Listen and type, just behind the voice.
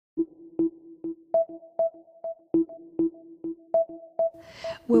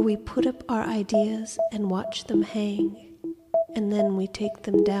where we put up our ideas and watch them hang, and then we take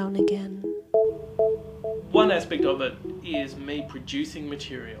them down again. One aspect of it is me producing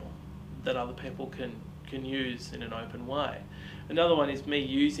material that other people can use in an open way. Another one is me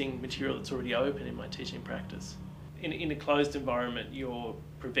using material that's already open in my teaching practice. In a closed environment, you're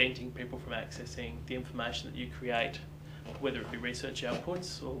preventing people from accessing the information that you create, whether it be research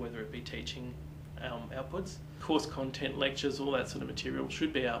outputs or whether it be teaching outputs. Course content, lectures, all that sort of material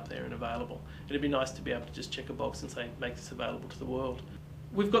should be out there and available. It'd be nice to be able to just check a box and say, make this available to the world.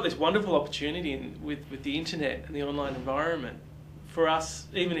 We've got this wonderful opportunity with the internet and the online environment. For us,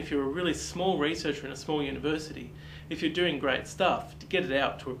 even if you're a really small researcher in a small university, if you're doing great stuff, to get it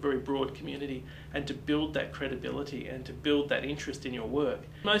out to a very broad community and to build that credibility and to build that interest in your work.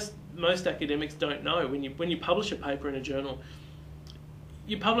 Most academics don't know when you publish a paper in a journal,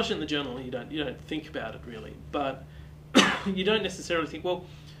 you publish it in the journal and you don't think about it really, but you don't necessarily think, well,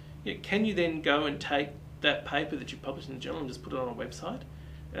 can you then go and take that paper that you published in the journal and just put it on a website?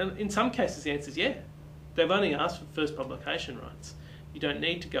 And in some cases the answer is yeah. They've only asked for first publication rights. You don't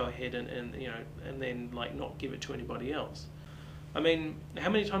need to go ahead and then like not give it to anybody else. I mean, how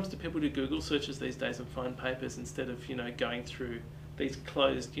many times do people do Google searches these days and find papers instead of going through these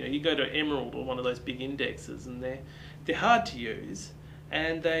closed? You go to Emerald or one of those big indexes and they're hard to use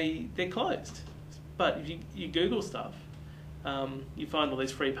and they're closed. But if you Google stuff, you find all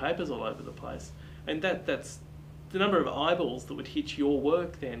these free papers all over the place, and that's the number of eyeballs that would hit your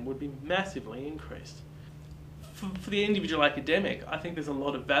work then would be massively increased. For the individual academic, I think there's a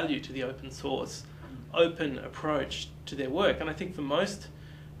lot of value to the open source, open approach to their work. And I think for most,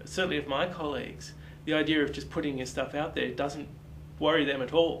 certainly of my colleagues, the idea of just putting your stuff out there doesn't worry them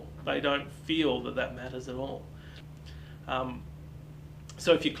at all. They don't feel that matters at all.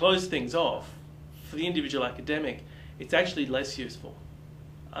 So if you close things off, for the individual academic, it's actually less useful,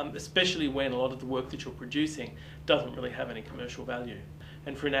 especially when a lot of the work that you're producing doesn't really have any commercial value.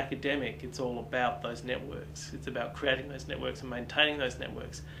 And for an academic, it's all about those networks. It's about creating those networks and maintaining those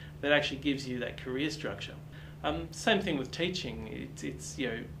networks. That actually gives you that career structure. Same thing with teaching. It's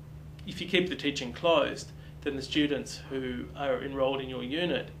if you keep the teaching closed, then the students who are enrolled in your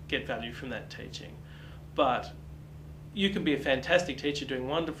unit get value from that teaching. But you can be a fantastic teacher doing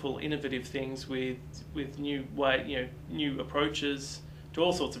wonderful, innovative things with new approaches to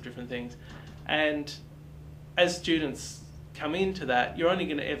all sorts of different things. And as students come into that, you're only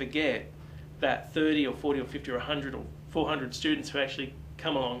going to ever get that 30 or 40 or 50 or 100 or 400 students who actually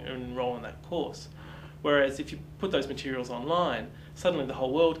come along and enroll in that course. Whereas if you put those materials online, suddenly the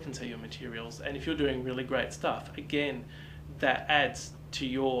whole world can see your materials, and if you're doing really great stuff, again, that adds to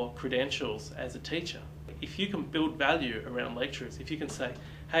your credentials as a teacher. If you can build value around lecturers, if you can say,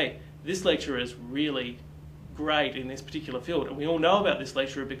 hey, this lecturer is really great in this particular field, and we all know about this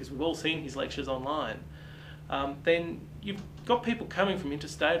lecturer because we've all seen his lectures online, then you've got people coming from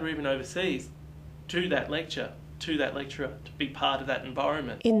interstate or even overseas to that lecture, to that lecturer, to be part of that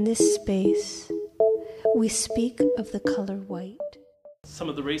environment. In this space, we speak of the colour white. Some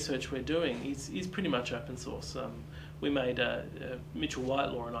of the research we're doing is pretty much open source. We made Mitchell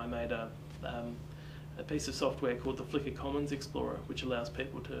Whitelaw and I made a piece of software called the Flickr Commons Explorer, which allows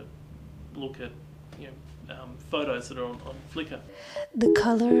people to look at photos that are on Flickr. The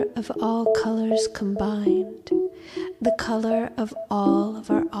colour of all colours combined, the colour of all of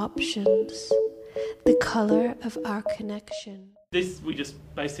our options, the colour of our connection. We just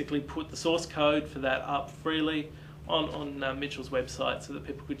basically put the source code for that up freely on Mitchell's website so that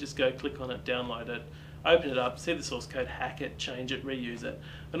people could just go click on it, download it, open it up, see the source code, hack it, change it, reuse it.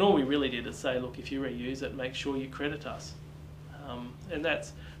 And all we really did is say, look, if you reuse it, make sure you credit us. And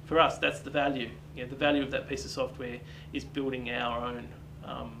that's, for us, that's the value. The value of that piece of software is building our own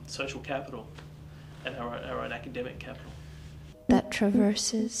social capital and our own academic capital. That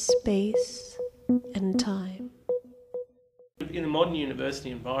traverses space and time. In the modern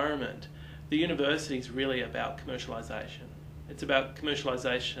university environment, the university is really about commercialisation. It's about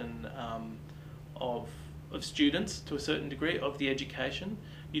commercialisation of students to a certain degree, of the education.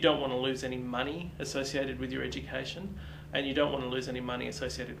 You don't want to lose any money associated with your education, and you don't want to lose any money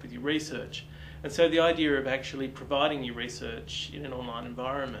associated with your research. And so the idea of actually providing your research in an online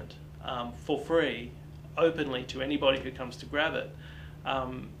environment for free, openly to anybody who comes to grab it,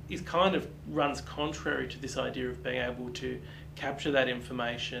 is kind of runs contrary to this idea of being able to capture that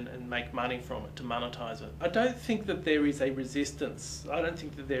information and make money from it, to monetize it. I don't think that there is a resistance. I don't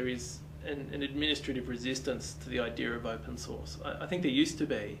think that there is an administrative resistance to the idea of open source. I think there used to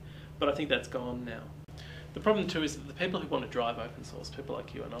be, but I think that's gone now. The problem too is that the people who want to drive open source, people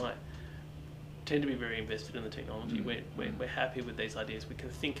like you and I, tend to be very invested in the technology. We're happy with these ideas. We can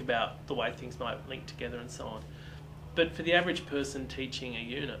think about the way things might link together and so on. But for the average person teaching a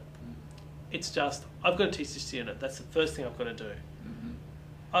unit, it's just, I've got to teach this unit. That's the first thing I've got to do.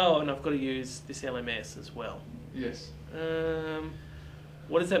 Oh, and I've got to use this LMS as well. Yes.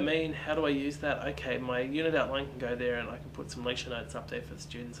 What does that mean? How do I use that? Okay, my unit outline can go there and I can put some lecture notes up there for the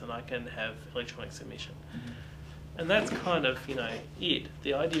students and I can have electronic submission. And that's kind of, it.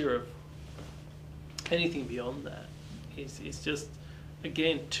 The idea of anything beyond that is just,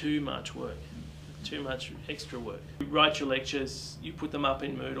 again, too much work, too much extra work. You write your lectures, you put them up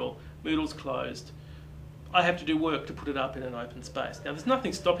in Moodle, Moodle's closed. I have to do work to put it up in an open space. Now, there's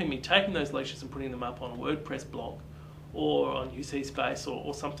nothing stopping me taking those lectures and putting them up on a WordPress blog or on UC Space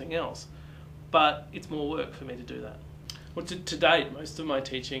or something else, but it's more work for me to do that. Well, to date, most of my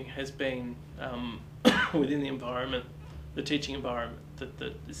teaching has been within the environment, the teaching environment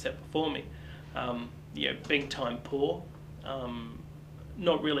that is set before me. Being time poor,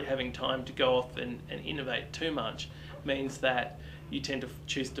 not really having time to go off and innovate too much means that you tend to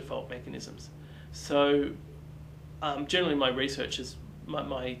choose default mechanisms. So generally my research is,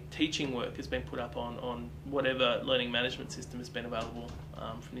 my teaching work has been put up on whatever learning management system has been available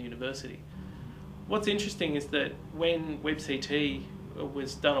from the university. What's interesting is that when WebCT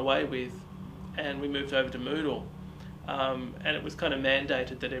was done away with and we moved over to Moodle, and it was kind of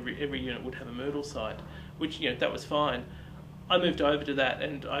mandated that every unit would have a Moodle site, which, that was fine. I moved over to that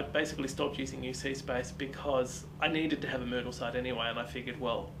and I basically stopped using UC Space because I needed to have a Moodle site anyway, and I figured,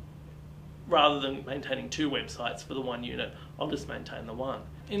 well, rather than maintaining two websites for the one unit, I'll just maintain the one.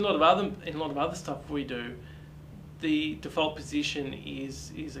 In a lot of other stuff we do, the default position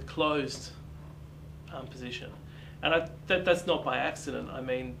is a closed position, and that's not by accident. I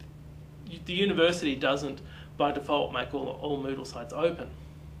mean, the university doesn't by default make all Moodle sites open.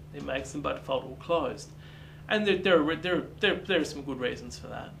 It makes them by default all closed, and there are some good reasons for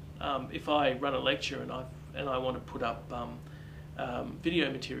that. If I run a lecture and I want to put up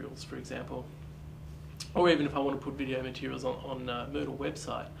video materials, for example, or even if I want to put video materials on a Moodle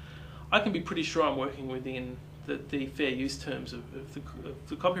website, I can be pretty sure I'm working within the fair use terms of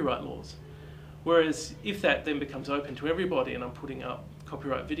the copyright laws. Whereas if that then becomes open to everybody and I'm putting up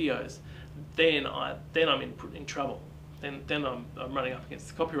copyright videos, then I'm in trouble. Then I'm running up against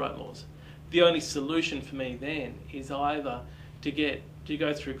the copyright laws. The only solution for me then is either to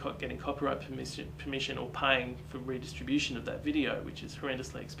go through getting copyright permission or paying for redistribution of that video, which is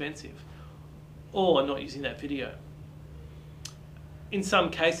horrendously expensive, or not using that video. In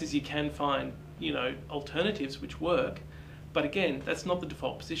some cases you can find, alternatives which work, but again, that's not the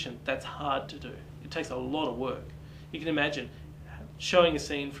default position. That's hard to do. It takes a lot of work. You can imagine showing a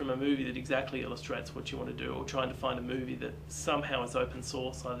scene from a movie that exactly illustrates what you want to do, or trying to find a movie that somehow is open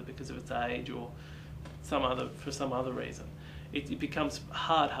source, either because of its age or for some other reason. It becomes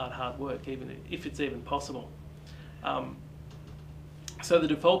hard work, even if it's even possible. So the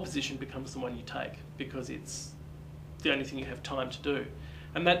default position becomes the one you take because it's the only thing you have time to do.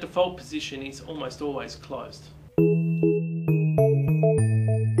 And that default position is almost always closed.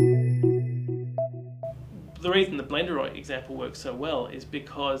 The reason the Blender example works so well is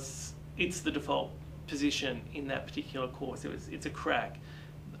because it's the default position in that particular course. It's a crack.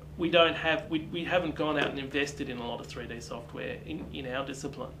 We haven't gone out and invested in a lot of 3D software in our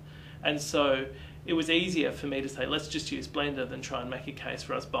discipline, and so it was easier for me to say let's just use Blender than try and make a case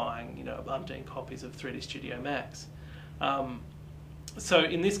for us buying 18 copies of 3D Studio Max. So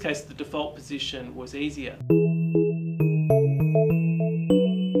in this case the default position was easier.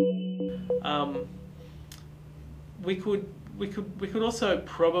 We could also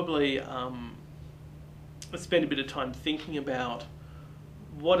probably spend a bit of time thinking about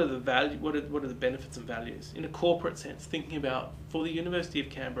what are the benefits and values in a corporate sense, thinking about, for the University of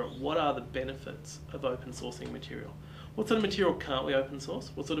Canberra, what are the benefits of open sourcing material? What sort of material can't we open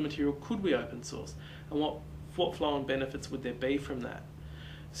source? What sort of material could we open source? And what flow and benefits would there be from that?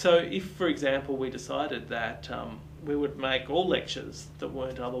 So if, for example, we decided that we would make all lectures that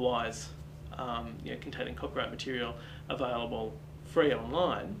weren't otherwise containing copyright material available free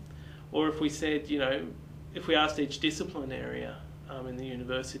online, or if we said, if we asked each discipline area in the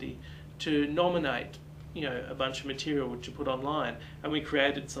university to nominate, a bunch of material to put online, and we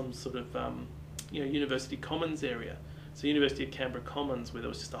created some sort of, University Commons area, so University of Canberra Commons, where there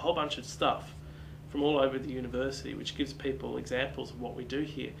was just a whole bunch of stuff from all over the university, which gives people examples of what we do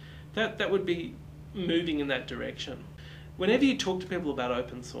here. That would be moving in that direction. Whenever you talk to people about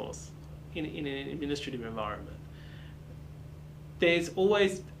open source in an administrative environment, there's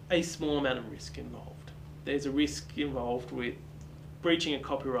always a small amount of risk involved. There's a risk involved with breaching a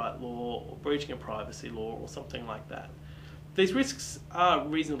copyright law or breaching a privacy law or something like that. These risks are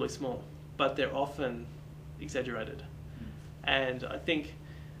reasonably small, but they're often exaggerated. And I think,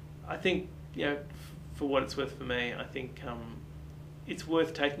 for what it's worth for me, I think it's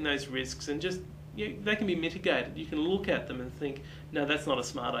worth taking those risks and just, they can be mitigated. You can look at them and think, no, that's not a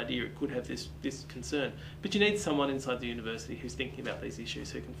smart idea, it could have this concern. But you need someone inside the university who's thinking about these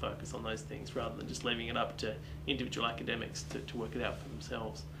issues, who can focus on those things rather than just leaving it up to individual academics to work it out for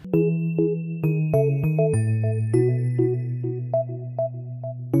themselves.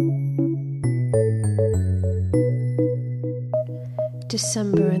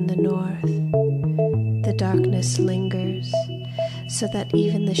 December in the north, the darkness lingers, so that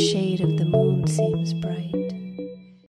even the shade of the moon seems bright.